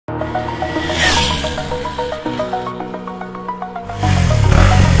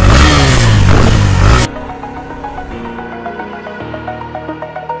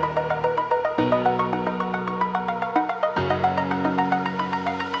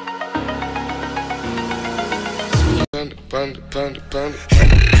I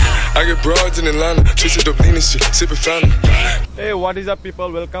get broads in Atlanta, twisted up lean and shit, sipping fountain. Hey, what is up,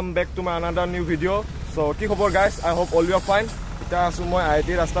 people? Welcome back to my another new video. So, ki khobor guys? I hope all you are fine. Ita asu moi IT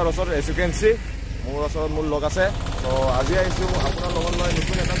rastar osor, as you can see, mur osor mul log ase. So, aji aisu apunar logon loi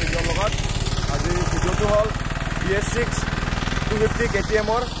nutun eta video logot. Aji video to hol bs6 250 KTM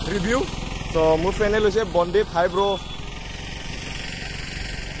or review. So, mur friend hoise Bondip. Hi bro.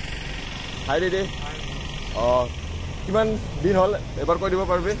 Hi dede. Kiman din hol ebar koi dibo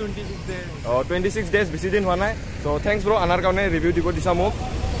parbe 26 days 26 days bisi din howa nai. So thanks bro anar karone review dibo disa muk.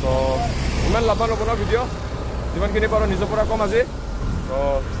 So iman laba lobona video jiman kini paro nijo pora kom aji.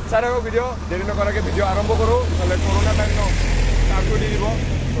 So sare ko video deri no korake video arambho koru tole corona time no kaku di dibo.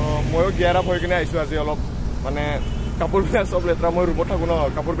 So moyo gear up hoi kine aisu aji olop mane kapur bila sob letra moi room thaku no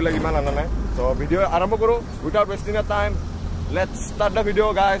kapur bila iman ana nai. So video arambho koru without wasting a time. Let's start the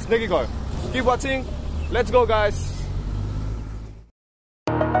video guys. Neki koi keep watching. Let's go guys.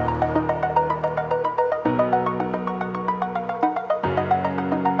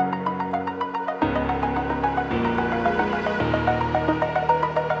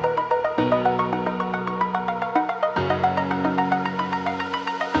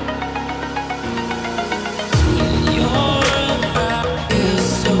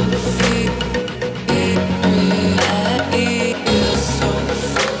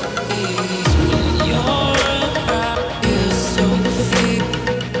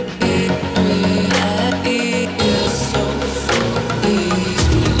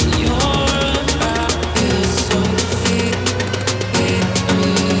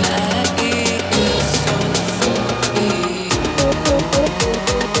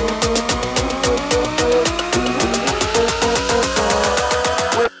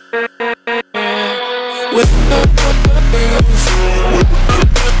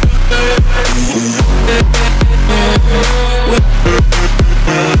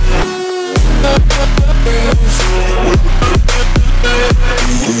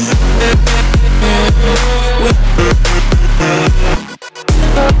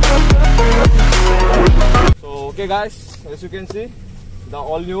 Okay guys, as you can see, the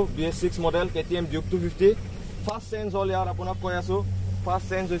all new bs6 model KTM Bidyut 250 first sense all yaar apunak koi asu. First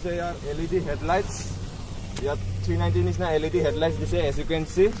sense hoise yaar LED headlights yaar 390 nisna LED headlights dise, as you can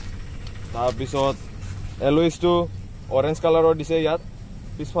see. Tar bisot allways to orange color or dise yaar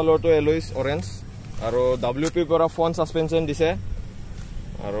pisfalor to allways orange aro WP pora front suspension dise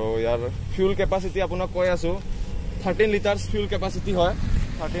aro yaar fuel capacity apunak koi asu 13 liters fuel capacity hoy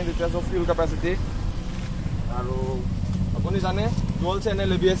 13 liters of fuel capacity. আৰু আপুনি জানে dual channel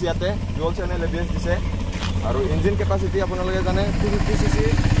ABS ইয়াতে dual channel ABS দিছে আৰু engine capacity আপোনালোকে জানে 250 cc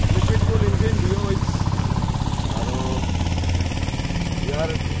liquid cool engine BS6 আৰু ইয়াৰ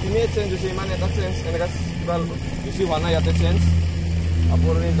image change হৈছে ইমান এটা চেঞ্জ এনেকা বেছি হোৱা নাই ইয়াতে চেঞ্জ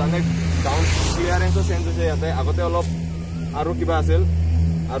আপুনি জানে ডাউন ক্লিয়াৰেন্সও চেঞ্জ হৈছে ইয়াতে আগতে অলপ আৰু কিবা আছিল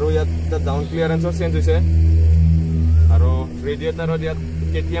আৰু ইয়াত ডাউন ক্লিয়াৰেন্সও চেঞ্জ হৈছে আৰু ৰেডিয়েটৰৰ ইয়াত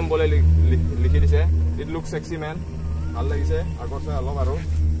KTM বলে লিখি দিছে. It looks sexy man. ভাল লাগিছে আগৰ চাই অলপ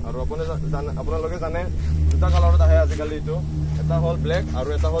আৰু আপোনালোকে জানে দুটা কালাৰত আহে আজিকালি এটো এটা হল ব্ল্যাক আৰু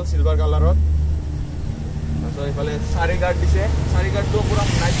এটা হল সিলভাৰ কালাৰত আৰু ইফালে সাৰি গাৰ্ড দিছে সাৰি গাৰ্ডটো পুৰা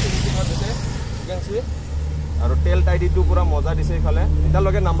নাইস ফিনিশিংত দিছে you can see আৰু টেল টাইডিটো পুৰা মজা দিছে ইফালে এটা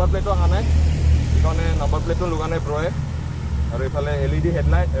লগে নাম্বাৰ প্লেটো আহা নাই ইকনে নাম্বাৰ প্লেটো লগা নাই প্ৰয়ে আৰু ইফালে LED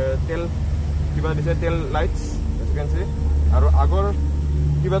হেডলাইট টেল কিবা দিছে টেল লাইটস you can see আৰু আগৰ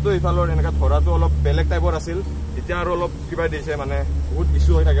কিবা তো ইফালৰ এনেকা ধৰাটো অলপ বেলেগ টাইপৰ আছিল এতিয়া আৰু অলপ কিবা দিছে মানে বহুত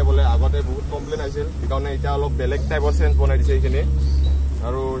ইস্যু হৈ থাকে বলে আগতে বহুত কমপ্লেইন আছিল কাৰণ এতিয়া অলপ বেলেগ টাইপৰ সেন্স বনাই দিছে এইখিনি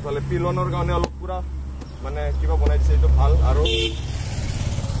আৰু ইফালে পিলনৰ কাৰণে অলপ পুৰা মানে কিবা বনাই দিছে এইটো ভাল আৰু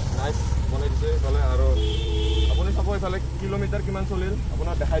নাইস বনাই দিছে ইফালে আৰু আপুনি চাব ইফালে কিলোমিটাৰ কিমান চলিল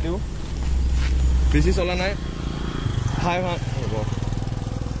আপোনাক দেখাই দিও বেছি চলা নাই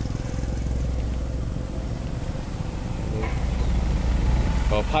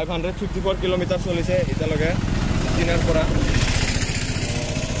 554 কিলোমিটাৰ চলিছে এতিয়ালৈকে দিনৰ পৰা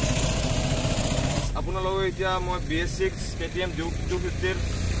আপোনালোকে এতিয়া মই bs6 KTM Bidyut 250 ৰ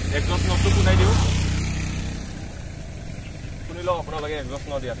এক্সস্ট নটটো শুনাই দিও শুনিলো আপোনালোকে এক্সস্ট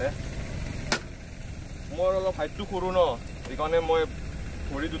নট দিয়াতে মোৰ অলপ হাইটটো সৰু ন এইকাৰণে মই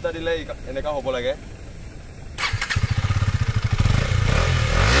ভৰি দুটা দিলে এনেকা হ'ব লাগে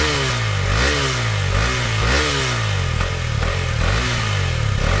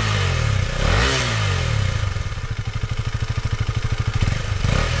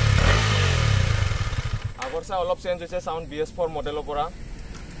অলপ চেঞ্জ হৈছে সাউন্ড BS4 মডেলৰ পৰা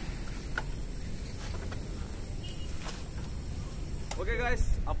Okay guys,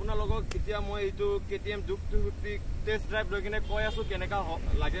 আপোনালোকক এতিয়া মই এইটো KTM Duke 250 টেষ্ট ড্ৰাইভ লৈ কিনে কৈ আছো কেনেকা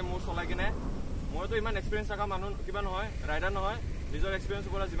লাগে মোৰ চলাই কিনে মইতো ইমান এক্সপেৰিয়েন্স থকা মানুহ কিবা নহয় ৰাইডাৰ নহয় নিজৰ এক্সপেৰিয়েন্স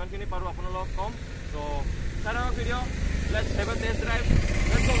পৰা যিমানখিনি পাৰো আপোনালোকক কম so start our video. Let's have a test drive.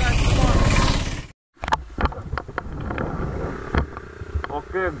 Let's go guys. Come on.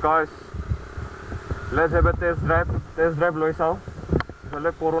 Okay guys, let's have a test drive. Test drive লৈ চাও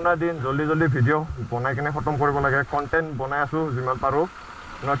হলে করোনা দিন জলদি জলদি ভিডিও বনাই কিনে খতম কৰিব লাগে কন্টেন্ট বনাই আছো যিমান পাৰো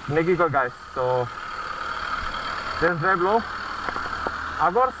নেকি কয় গাইস তো টেষ্ট ড্ৰাইভ লো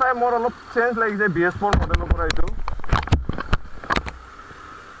আগৰ চাই মোৰ অলপ চেঞ্জ লাগিছে bs4 মডেলৰ পৰা এইটো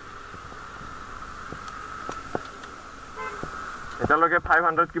এটালৈকে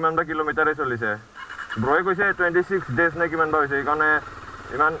 500 কিমানটা কিলোমিটাৰে চলিছে ব্ৰয়ে কৈছে 26 ডেজ নে কিমানটা হৈছে এই কাৰণে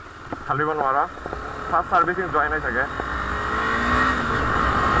ইমান খালিব নোৱাৰা ফাৰ্ষ্ট সাৰ্ভিসিং জয় নাই থাকে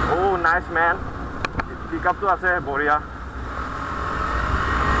Oh, nice man. Pick up to us, Boria.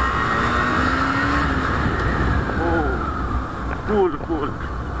 Oh, cool.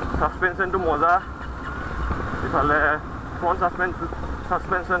 Suspension to Moza. If I front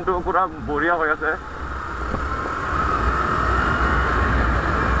suspension to Pura Boria, what you say?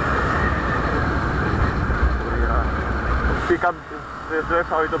 Boria. Pick up this drive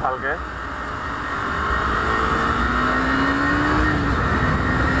how it to Palke.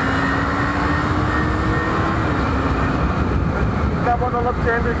 অলপ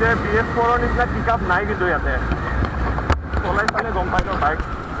change হৈছে bs4 ৰ নিচিনা pickup নাই কিন্তু ইয়াতে চলাই পালে গম পাই ন বাইক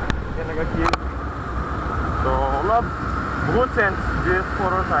কেনেকৈ কি তো অলপ বহুত চেঞ্জ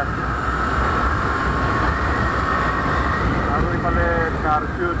bs4 ৰ চাই আৰু ইফালে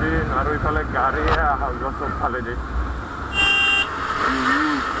কাৰফিউ দিন আৰু ইফালে গাড়ী আহা যোৱা চব ফালে দিন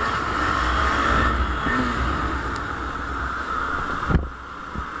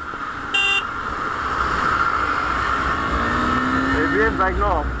Like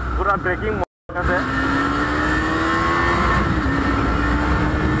no, pura braking mode है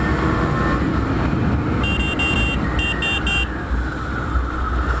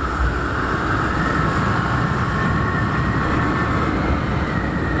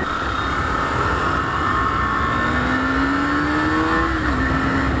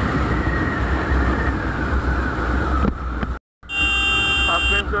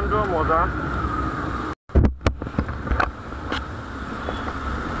Suspension तो मजा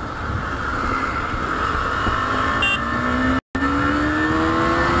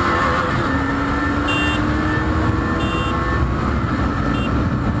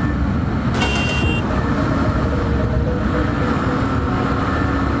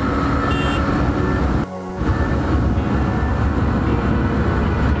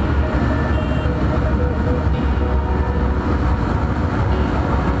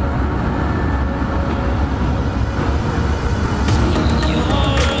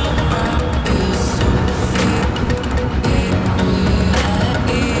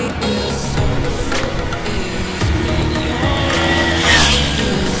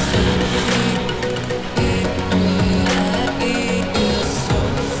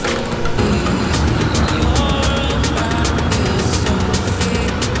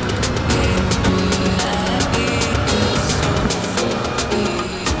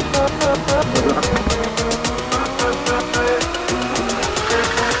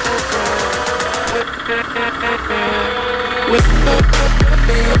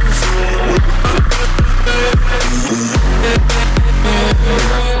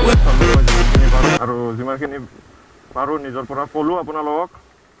আৰু যিমানখিনি পাৰো নিজৰ পৰা কলো আপোনালোকক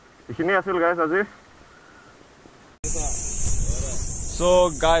এখিনি আছিল গাইস আজি সো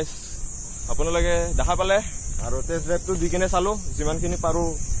গাইস আপোনালোকে দেখা পালে আৰু টেষ্ট ড্ৰাইভটো দি কিনে চালো যিমানখিনি পাৰো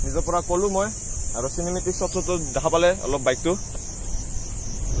নিজৰ পৰা কলো মই আৰু সিনেমেটিক শ্বটটো দেখা পালে অলপ বাইকটো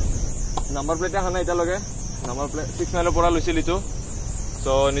নাম্বাৰ প্লেট আহা নাই এটালৈকে নাম্বাৰ প্লেট 6 মাইলৰ পৰা লৈছিল ইটো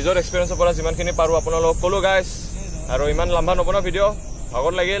সো নিজৰ এক্সপেৰিয়েন্সৰ পৰা যিমানখিনি পাৰো আপোনালোকক কলো গাইস আৰু ইমান লম্বা নবনা ভিডিও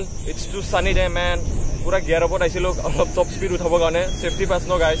আগৰ লাগিল it's two sunny day man পুৰা গিয়াৰ ওপৰত আইছিল অলপ টপ স্পিড উঠাব কাৰণে সেফটি ফাৰ্ষ্ট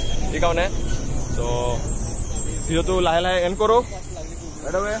ন গাইস এই কাৰণে সো ভিডিওটো লাহে লাহে এন্ড কৰো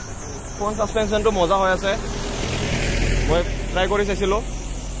এডাৱে ফোন সাসপেনশনটো মজা হৈ আছে মই ট্ৰাই কৰি চাইছিলো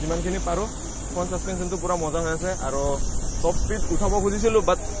যিমানখিনি পাৰো ফোন সাসপেনশনটো পুৰা মজা হৈ আছে আৰু টপ স্পিড উঠাব খুজিছিলো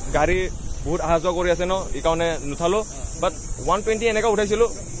বাট গাড়ী বহুত আহা যোৱা কৰি আছে ন এই কাৰণে নুঠালো বাট 120 এনেকা উঠাইছিলো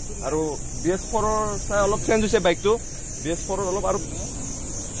আৰু bs4 ৰ চাই অলপ চেঞ্জ হৈছে বাইকটো bs4 ৰ অলপ আৰু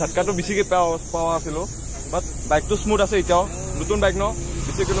ঝটকাটো বেছিকে পাওয়া আছিল বাট বাইকটো স্মুথ আছে এটাও নতুন বাইক ন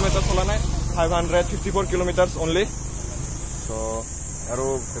বেছি কিলোমিটাৰ চলা নাই 554 কিলোমিটাৰস অনলি সো আৰু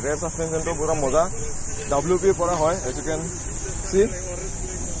ৰেয়াৰ সাসপেনশনটো পুৰা মজা WP পৰা হয় as you can see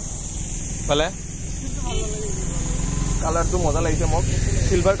ফালে কালাৰটো মজা লাগিছে মোক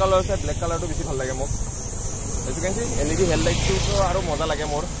সিলভাৰ কালাৰ আছে ব্লেক কালাৰটো বেছি ভাল লাগে মোক as you can C LED হেডলাইটটো আৰু মজা লাগে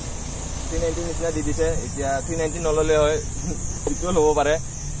মোৰ 390 নিচিনা দি দিছে এতিয়া 390 নললে হয় ইটো ল'ব পাৰে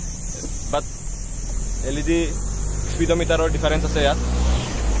বাট এলইডি স্পীডোমিটাৰৰ ডিফাৰেন্স আছে ইয়াত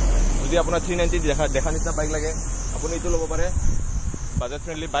যদি আপোনাৰ 390 দেখা নিচিনা বাইক লাগে আপুনি ইটো ল'ব পাৰে বাজেট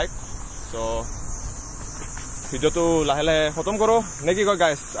ফ্ৰেণ্ডলি বাইক সো ভিডিওটো লাহে লাহে খতম কৰো নে কি কয়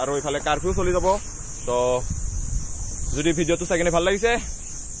গাইস আৰু ইফালে কারফিউ চলি যাব তো যদি ভিডিওটো চাই কিনে ভাল লাগিছে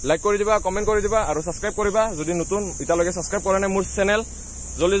লাইক কৰি দিবা কমেন্ট কৰি দিবা আৰু সাবস্ক্ৰাইব কৰিবা যদি নতুন ইতালৈকে সাবস্ক্ৰাইব কৰা নাই মোৰ চেনেল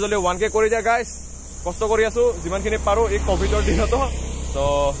জলদি জলদি 1k কৰি দিয়া গাইস কষ্ট কৰি আছো যিমানখিনি পাৰো এই কোভিডৰ দিনতো তো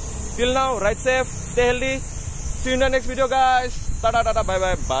till now right safe stay healthy C U in the next video guys Tata tata bye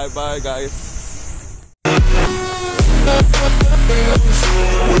bye bye bye guys